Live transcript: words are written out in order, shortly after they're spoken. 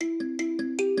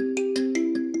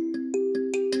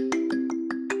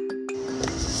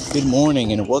Good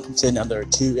morning and welcome to another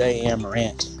 2 a.m.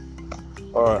 rant.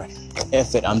 Or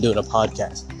F it, I'm doing a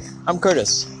podcast. I'm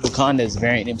Curtis, Wakanda's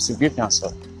variant name is Grief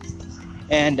Counselor.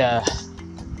 And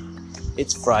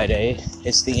it's Friday.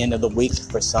 It's the end of the week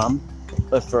for some,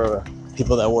 but for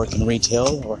people that work in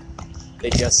retail or they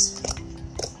just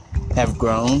have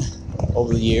grown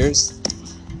over the years,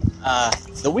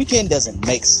 the weekend doesn't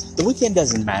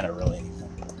matter really anymore.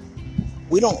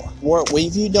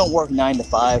 If you don't work 9 to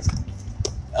 5,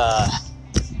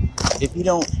 if you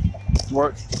don't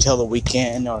work until the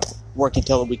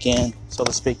weekend, so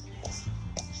to speak,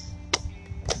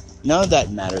 none of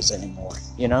that matters anymore,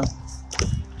 you know?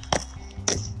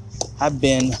 I've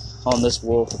been on this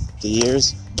world for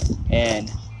years,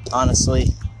 and honestly,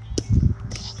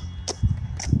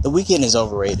 the weekend is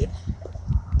overrated.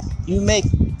 You make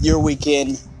your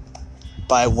weekend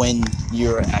by when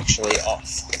you're actually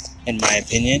off, in my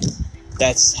opinion.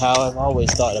 That's how I've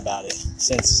always thought about it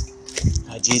since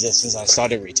I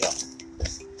started retail.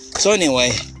 So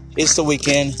anyway, it's the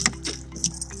weekend.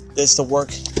 It's the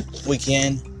work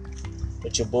weekend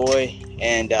with your boy,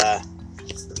 and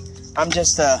I'm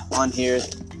just on here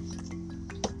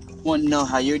wanting to know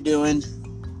how you're doing.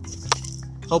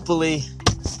 Hopefully,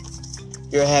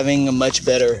 you're having a much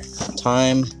better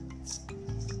time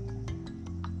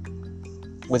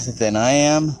with it than I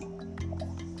am.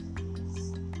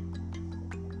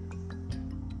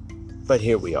 But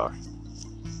here we are.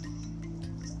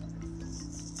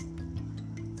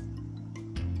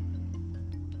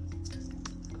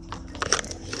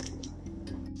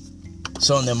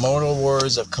 So in the immortal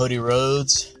words of Cody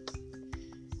Rhodes,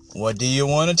 what do you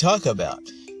want to talk about?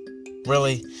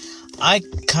 Really, I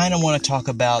kind of want to talk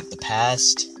about the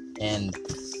past, and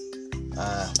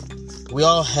we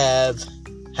all have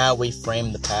how we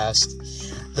frame the past.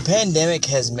 The pandemic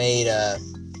has made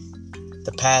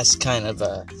the past kind of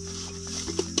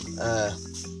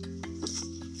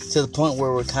to the point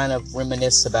where we're kind of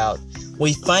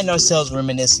we find ourselves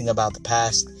reminiscing about the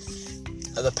past.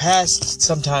 The past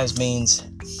sometimes means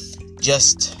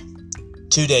just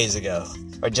 2 days ago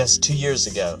or just 2 years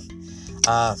ago.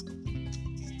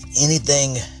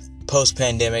 Anything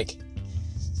post-pandemic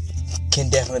can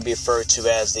definitely be referred to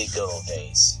as the good old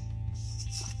days.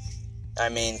 I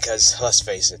mean, because let's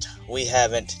face it, we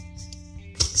haven't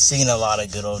seen a lot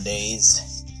of good old days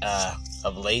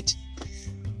of late.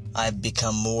 I've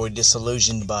become more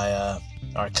disillusioned by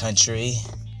our country.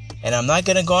 And I'm not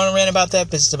going to go on and rant about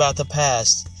that, but it's about the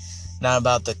past, not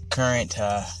about the current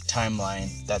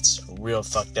timeline. That's real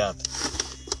fucked up.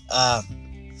 I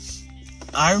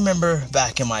remember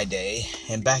back in my day,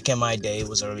 and back in my day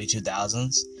was early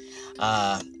 2000s.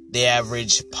 The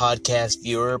average podcast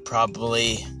viewer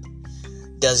probably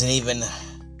wasn't even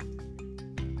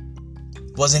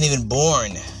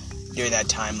born during that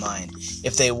timeline.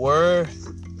 If they were,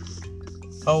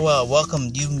 oh well,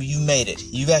 welcome, you made it.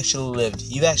 You've actually lived.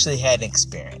 You've actually had an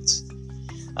experience.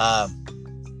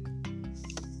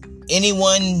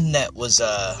 Anyone that was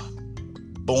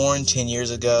born 10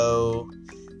 years ago,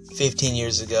 15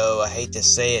 years ago, I hate to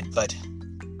say it, but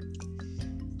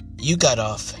you got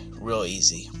off real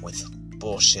easy with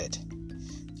bullshit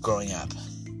growing up.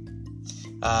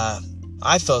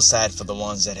 I feel sad for the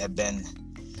ones that have been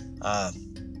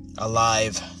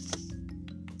alive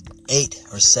 8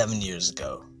 or 7 years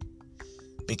ago,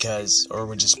 or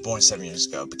were just born 7 years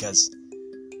ago, because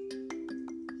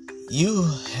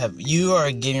you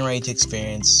are getting ready to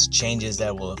experience changes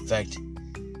that will affect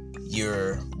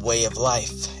your way of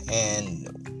life, and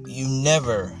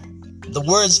the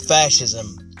words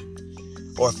fascism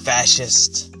or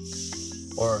fascist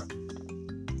or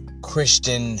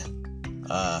Christian,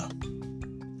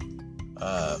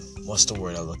 what's the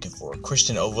word I'm looking for?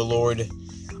 Christian overlord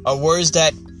are words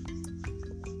that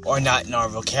are not in our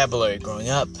vocabulary growing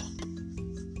up.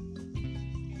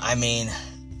 I mean,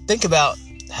 think about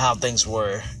how things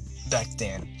were back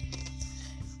then.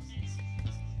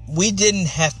 We didn't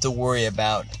have to worry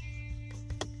about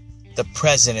the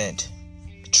president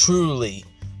truly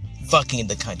fucking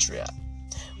the country up.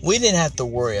 We didn't have to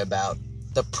worry about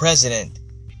the president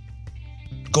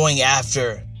going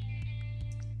after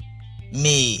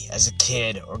me as a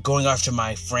kid, or going after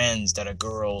my friends that are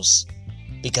girls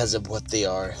because of what they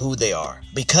are, who they are,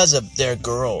 because of their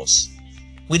girls.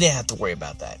 We didn't have to worry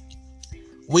about that.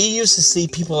 We used to see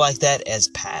people like that as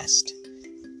past.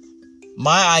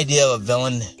 My idea of a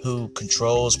villain who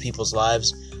controls people's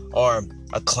lives, or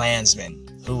a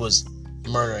Klansman who was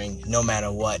murdering no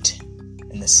matter what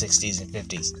in the 60s and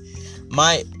 50s.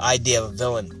 My idea of a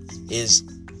villain is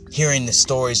hearing the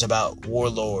stories about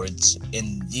warlords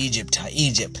in Egypt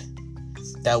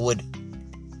that would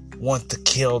want to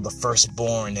kill the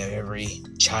firstborn of every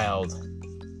child,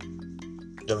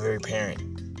 of every parent.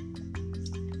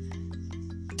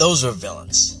 Those are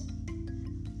villains.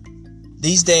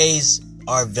 These days,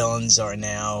 our villains are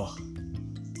now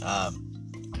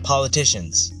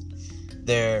politicians.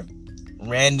 They're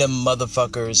random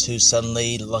motherfuckers who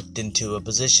suddenly lucked into a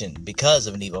position because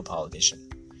of an evil politician.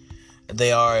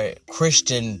 They are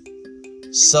Christian,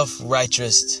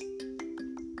 self-righteous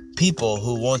people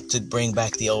who want to bring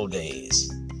back the old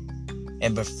days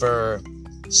and prefer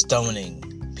stoning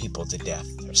people to death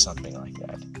or something like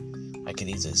that. I could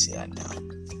easily see that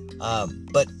now.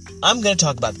 But I'm going to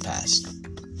talk about the past.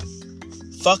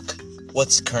 Fuck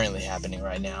what's currently happening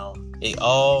right now. It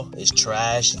all is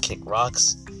trash and kick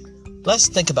rocks. Let's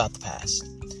think about the past.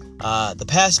 The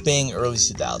past being early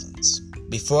 2000s.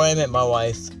 Before I met my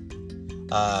wife,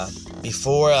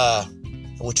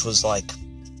 which was like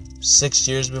 6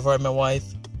 years before I met my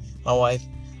wife.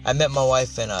 I met my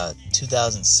wife in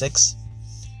 2006.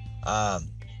 I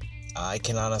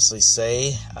can honestly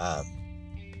say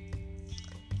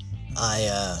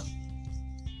I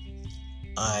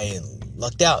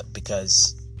lucked out,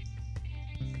 because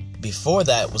before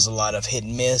that was a lot of hit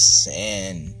and miss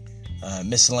and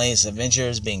miscellaneous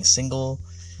adventures, being single.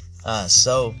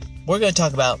 So we're going to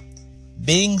talk about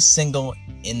being single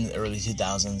in the early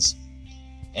 2000s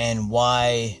and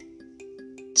why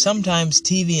sometimes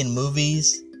TV and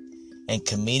movies and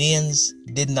comedians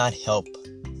did not help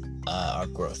our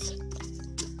growth.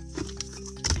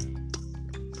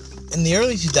 In the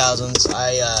early 2000s,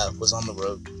 I was on the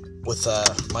road with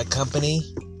my company.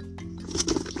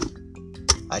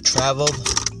 I traveled,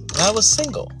 and I was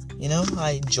single. You know,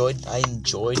 I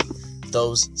enjoyed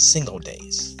those single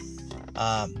days.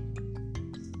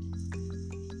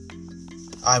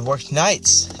 I worked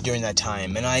nights during that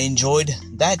time, and I enjoyed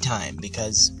that time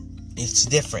because it's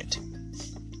different.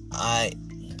 I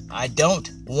don't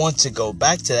want to go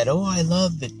back to that. Oh, I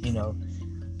love it, you know.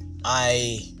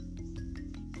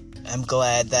 I'm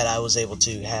glad that I was able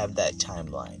to have that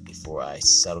timeline before I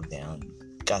settled down,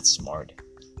 got smart,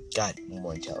 got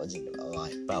more intelligent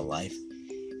about life,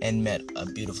 and met a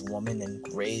beautiful woman and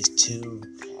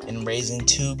raising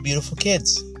two beautiful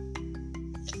kids.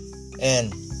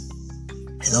 And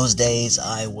in those days,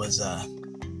 I was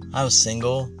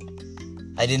single.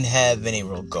 I didn't have any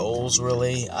real goals,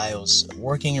 really. I was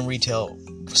working in retail,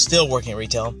 still working in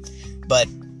retail, but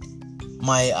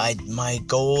my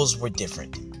goals were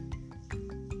different.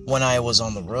 When I was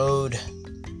on the road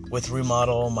with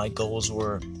Remodel, my goals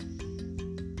were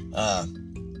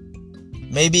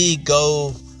maybe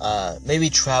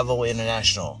travel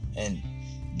international and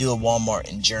do a Walmart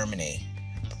in Germany.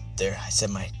 There, I said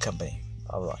my company.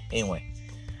 Blah, blah, blah. Anyway,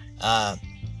 that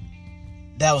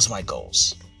was my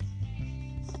goals.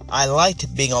 I liked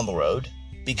being on the road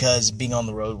because being on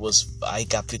the road I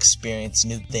got to experience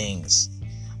new things.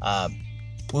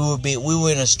 We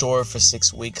were in a store for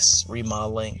 6 weeks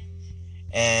remodeling,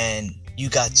 and you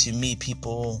got to meet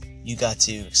people, you got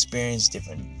to experience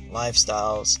different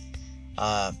lifestyles.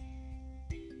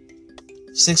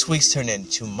 6 weeks turned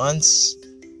into 2 months,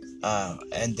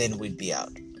 and then we'd be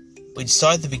out. We'd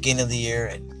start at the beginning of the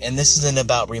year, and this isn't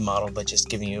about remodel, but just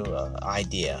giving you an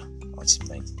idea on some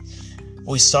things.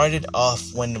 We started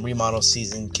off when the remodel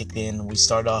season kicked in. We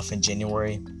started off in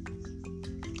January.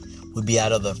 We'd be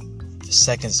out of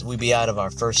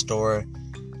our first store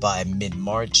by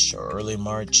mid-March or early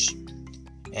March,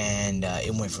 and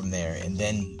it went from there. And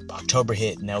then October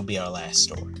hit, and that would be our last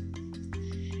store.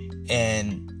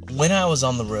 And when I was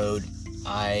on the road,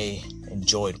 I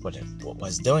enjoyed what I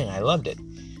was doing. I loved it.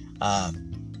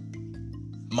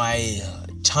 My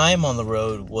time on the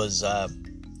road was,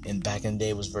 back in the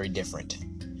day, was very different.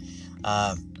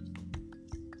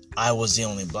 I was the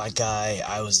only black guy.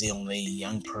 I was the only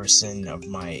young person of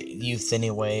my youth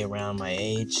anyway, around my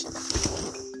age.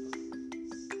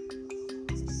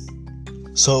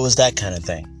 So it was that kind of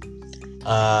thing.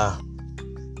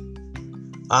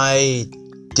 I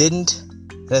didn't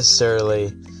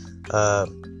necessarily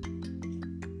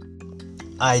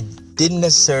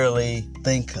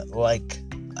think like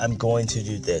I'm going to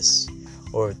do this,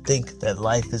 or think that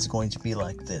life is going to be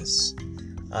like this.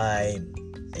 I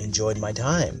enjoyed my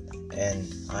time, and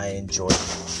I enjoyed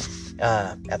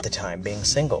at the time being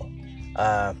single.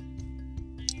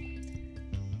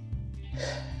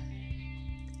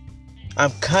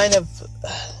 I'm kind of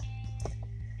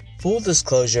full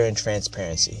disclosure and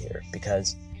transparency here,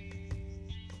 because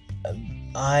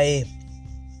I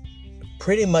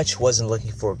pretty much wasn't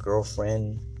looking for a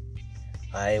girlfriend.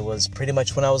 I was pretty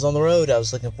much, when I was on the road, I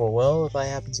was looking for, well, if I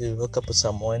happen to hook up with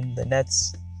someone, then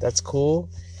that's cool.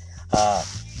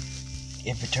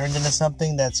 if it turns into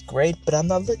something, that's great, but I'm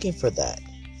not looking for that.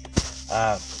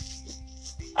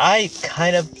 I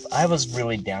was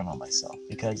really down on myself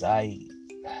because I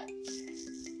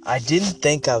didn't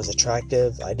think I was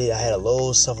attractive. I had a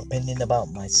low self-opinion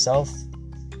about myself.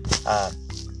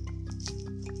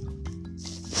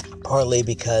 Partly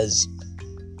because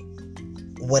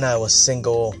when I was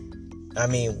single,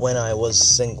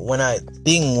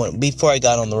 before I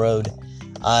got on the road,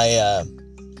 I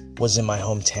was in my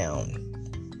hometown,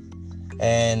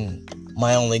 and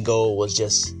my only goal was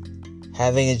just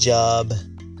having a job,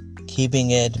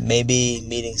 keeping it, maybe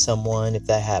meeting someone if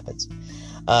that happens.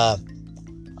 I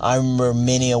remember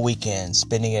many a weekend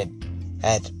spending it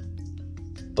at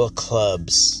book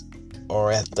clubs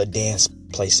or at the dance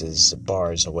places,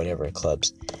 bars or whatever,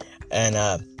 clubs, and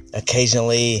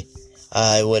occasionally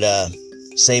I would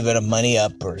save enough money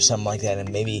up or something like that,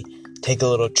 and maybe take a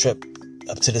little trip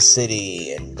up to the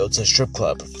city and go to a strip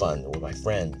club for fun with my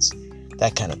friends,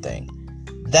 that kind of thing.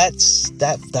 That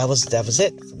was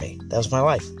it for me. That was my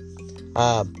life.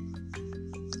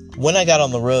 When I got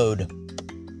on the road,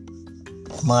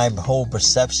 my whole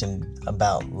perception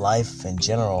about life in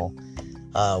general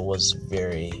was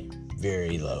very,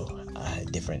 very low,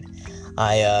 different.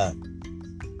 I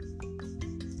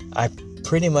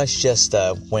pretty much just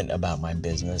went about my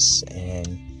business,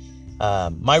 and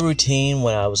my routine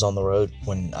when I was on the road,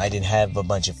 when I didn't have a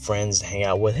bunch of friends to hang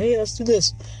out with, hey, let's do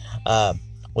this,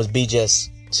 was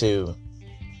just to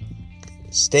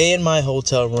stay in my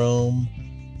hotel room,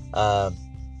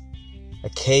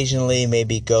 occasionally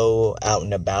maybe go out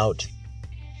and about,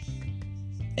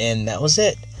 and that was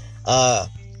it.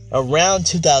 Around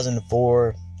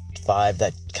 2004-5,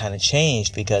 that kind of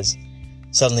changed because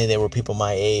suddenly there were people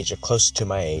my age or close to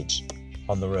my age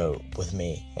on the road with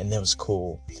me, and that was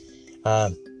cool.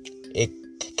 It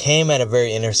came at a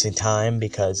very interesting time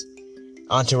because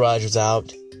Entourage was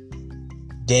out,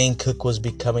 Dane Cook was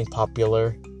becoming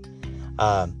popular,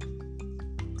 and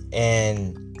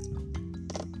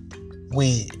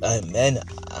and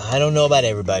I don't know about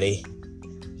everybody,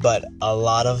 but a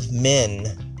lot of men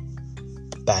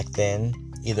back then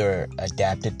either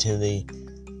adapted to the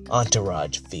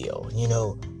Entourage feel,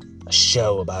 a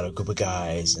show about a group of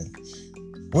guys, and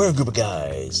we're a group of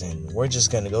guys, and we're just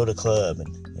gonna go to the club,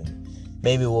 and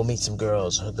maybe we'll meet some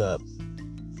girls, hook up.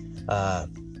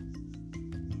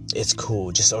 It's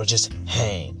cool, just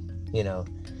hang,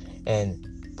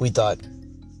 and we thought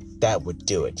that would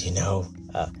do it,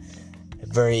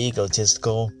 very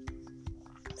egotistical,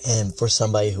 and for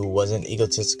somebody who wasn't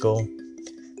egotistical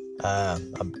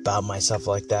about myself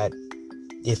like that,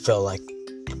 it felt like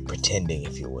pretending,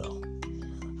 if you will.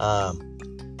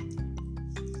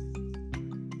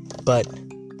 But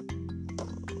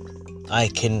I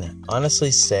can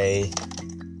honestly say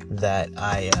that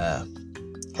I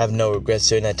have no regrets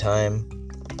during that time.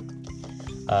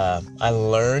 I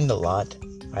learned a lot.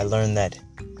 I learned that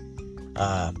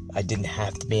I didn't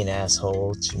have to be an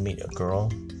asshole to meet a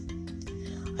girl.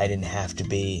 I didn't have to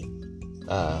be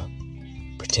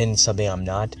pretending something I'm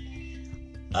not.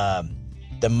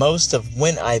 The most of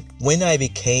when I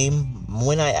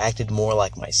acted more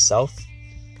like myself,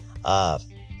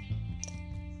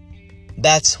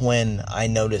 that's when I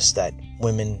noticed that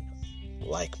women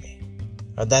like me.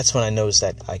 That's when I noticed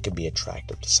that I could be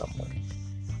attractive to someone.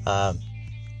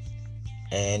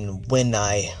 And when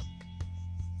I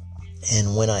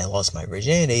lost my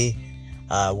virginity,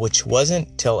 which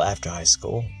wasn't till after high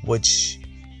school, which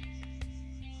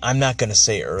I'm not going to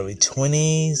say early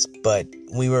 20s, but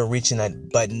we were reaching that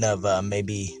button of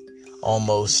maybe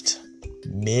almost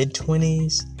mid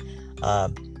 20s,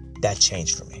 that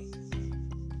changed for me.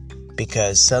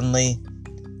 Because suddenly,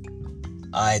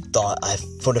 I thought,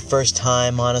 for the first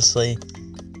time, honestly,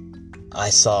 I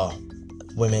saw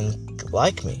women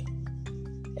like me.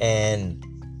 And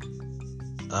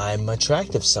I'm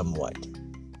attractive somewhat.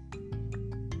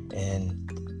 And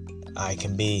I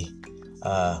can meet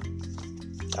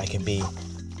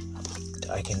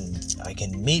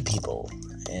people,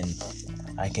 and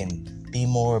I can be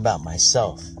more about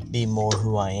myself, be more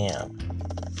who I am.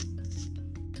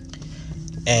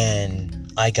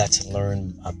 And I got to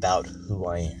learn about who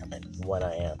I am and what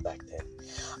I am back then.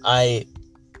 I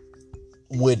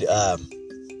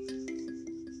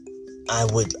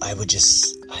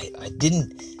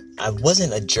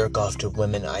wasn't a jerk off to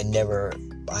women. I never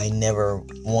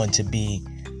wanted to be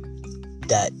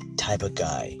that type of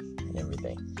guy and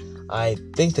everything. I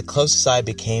think the closest I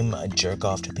became a jerk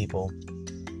off to people,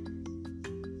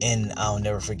 and I'll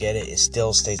never forget it, it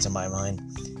still stays in my mind.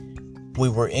 We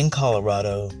were in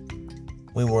Colorado.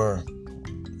 We were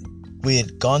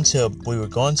going to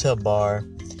a bar,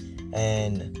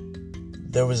 and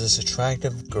there was this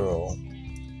attractive girl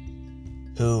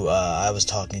who I was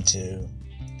talking to,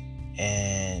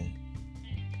 and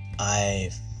I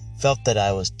felt that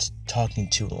I was talking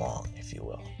too long, if you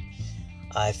will.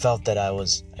 I felt that I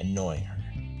was annoying her.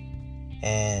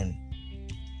 And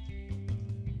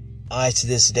to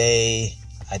this day,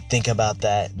 I think about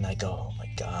that and I go, oh my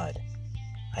God,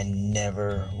 I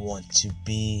never want to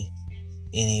be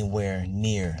anywhere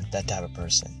near that type of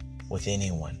person with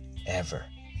anyone, ever.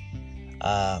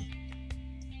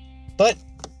 But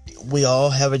we all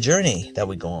have a journey that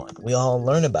we go on. We all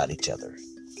learn about each other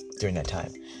during that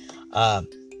time.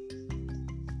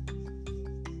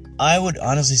 I would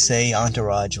honestly say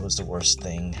Entourage was the worst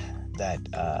thing that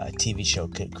a TV show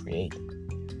could create.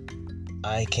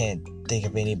 I can't think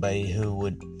of anybody who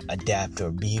would adapt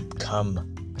or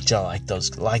become like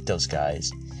those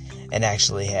guys and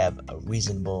actually have a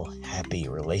reasonable, happy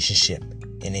relationship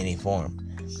in any form.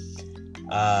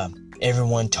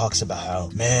 Everyone talks about how,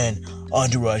 man,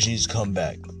 Entourage needs to come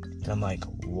back. And I'm like,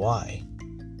 why?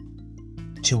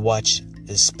 To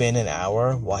spend an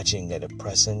hour watching a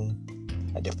depressing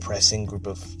group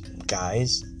of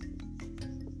guys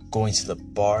going to the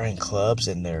bar and clubs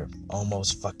in their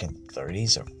almost fucking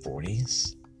 30s or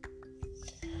 40s.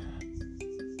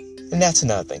 And that's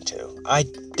another thing too. I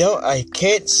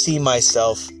can't see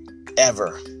myself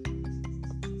ever,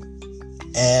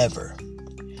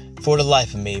 for the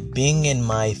life of me, being in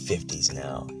my 50s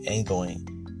now and going,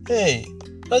 hey,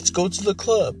 let's go to the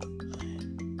club.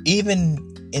 Even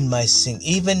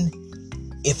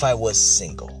if I was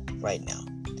single right now,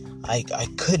 I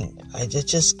couldn't. I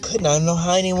just couldn't. I don't know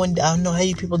how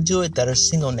you people do it that are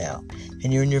single now,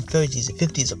 and you're in your 50s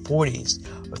or 40s,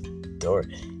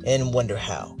 and wonder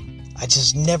how. I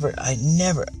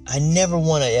never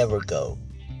want to ever go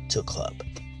to a club.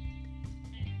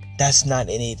 That's not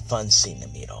any fun scene to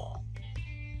me at all.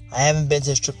 I haven't been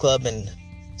to a strip club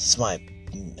since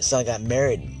I got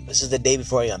married. This is the day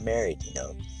before I got married,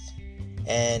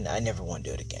 and I never want to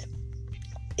do it again.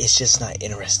 It's just not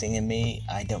interesting in me.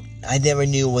 I never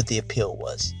knew what the appeal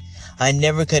was. I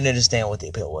never could understand what the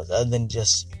appeal was, other than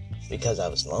just because I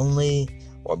was lonely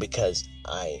or because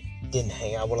I didn't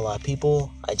hang out with a lot of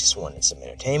people. I just wanted some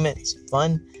entertainment, some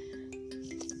fun.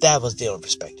 That was the only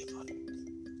perspective on it.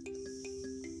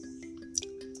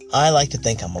 I like to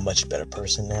think I'm a much better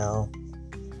person now.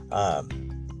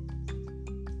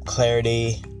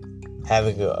 Clarity,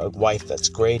 having a wife that's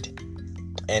great,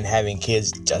 and having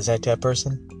kids does that to a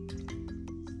person.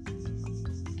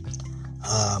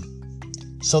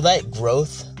 So that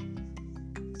growth,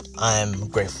 I'm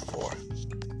grateful for,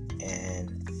 and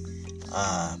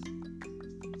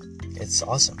it's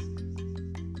awesome.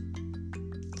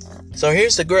 So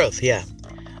here's the growth. Yeah,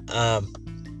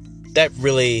 that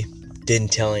really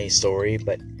didn't tell any story,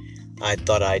 but I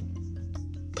thought I'd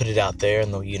put it out there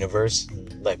in the universe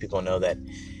and let people know that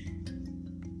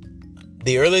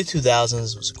the early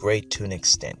 2000s was great to an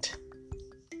extent.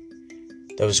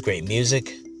 There was great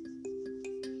music.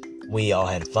 We all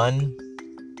had fun.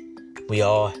 We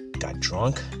all got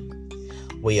drunk.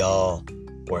 We all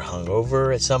were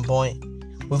hungover at some point.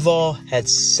 We've all had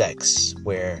sex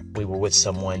where we were with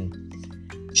someone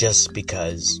just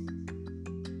because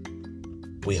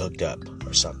we hooked up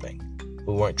or something.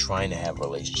 We weren't trying to have a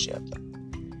relationship.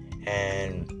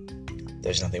 And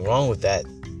there's nothing wrong with that.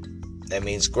 That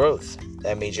means growth.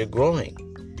 That means you're growing.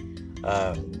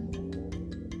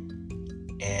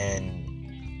 And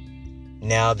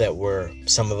now that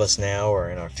some of us now are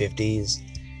in our 50s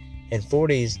and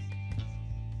 40s,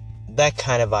 that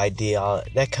kind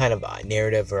of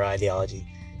narrative or ideology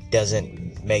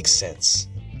doesn't make sense.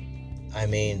 I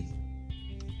mean,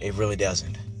 it really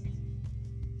doesn't.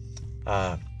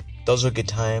 Those were good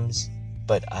times,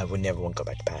 but I would never want to go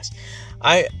back to the past.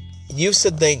 I used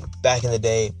to think back in the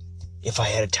day, if I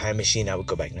had a time machine, I would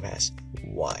go back in the past.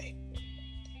 Why?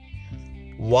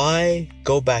 Why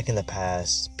go back in the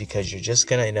past? Because you're just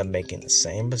going to end up making the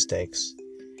same mistakes.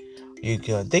 You're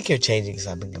going to think you're changing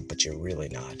something, but you're really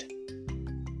not.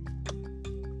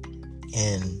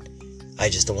 And I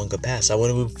just don't want to go past. I want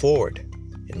to move forward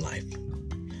in life.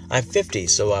 I'm 50,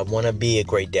 so I want to be a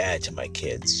great dad to my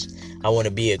kids. I want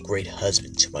to be a great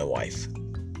husband to my wife.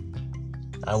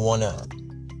 I want to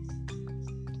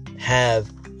have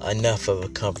enough of a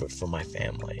comfort for my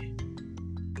family.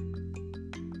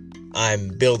 I'm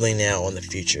building now on the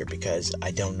future because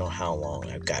I don't know how long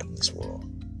I've got in this world.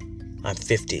 I'm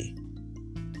 50.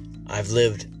 I've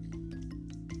lived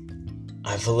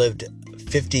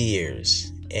 50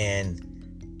 years, and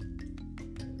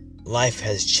life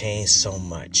has changed so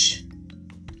much,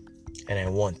 and I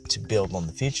want to build on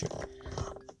the future.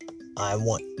 I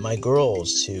want my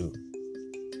girls to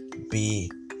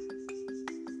be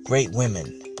great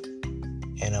women.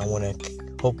 And I want to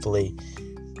hopefully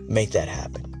make that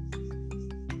happen.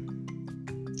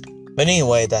 But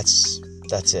anyway, that's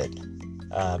it.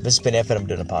 This has been F and I'm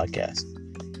doing a podcast.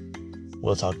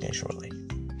 We'll talk to you shortly.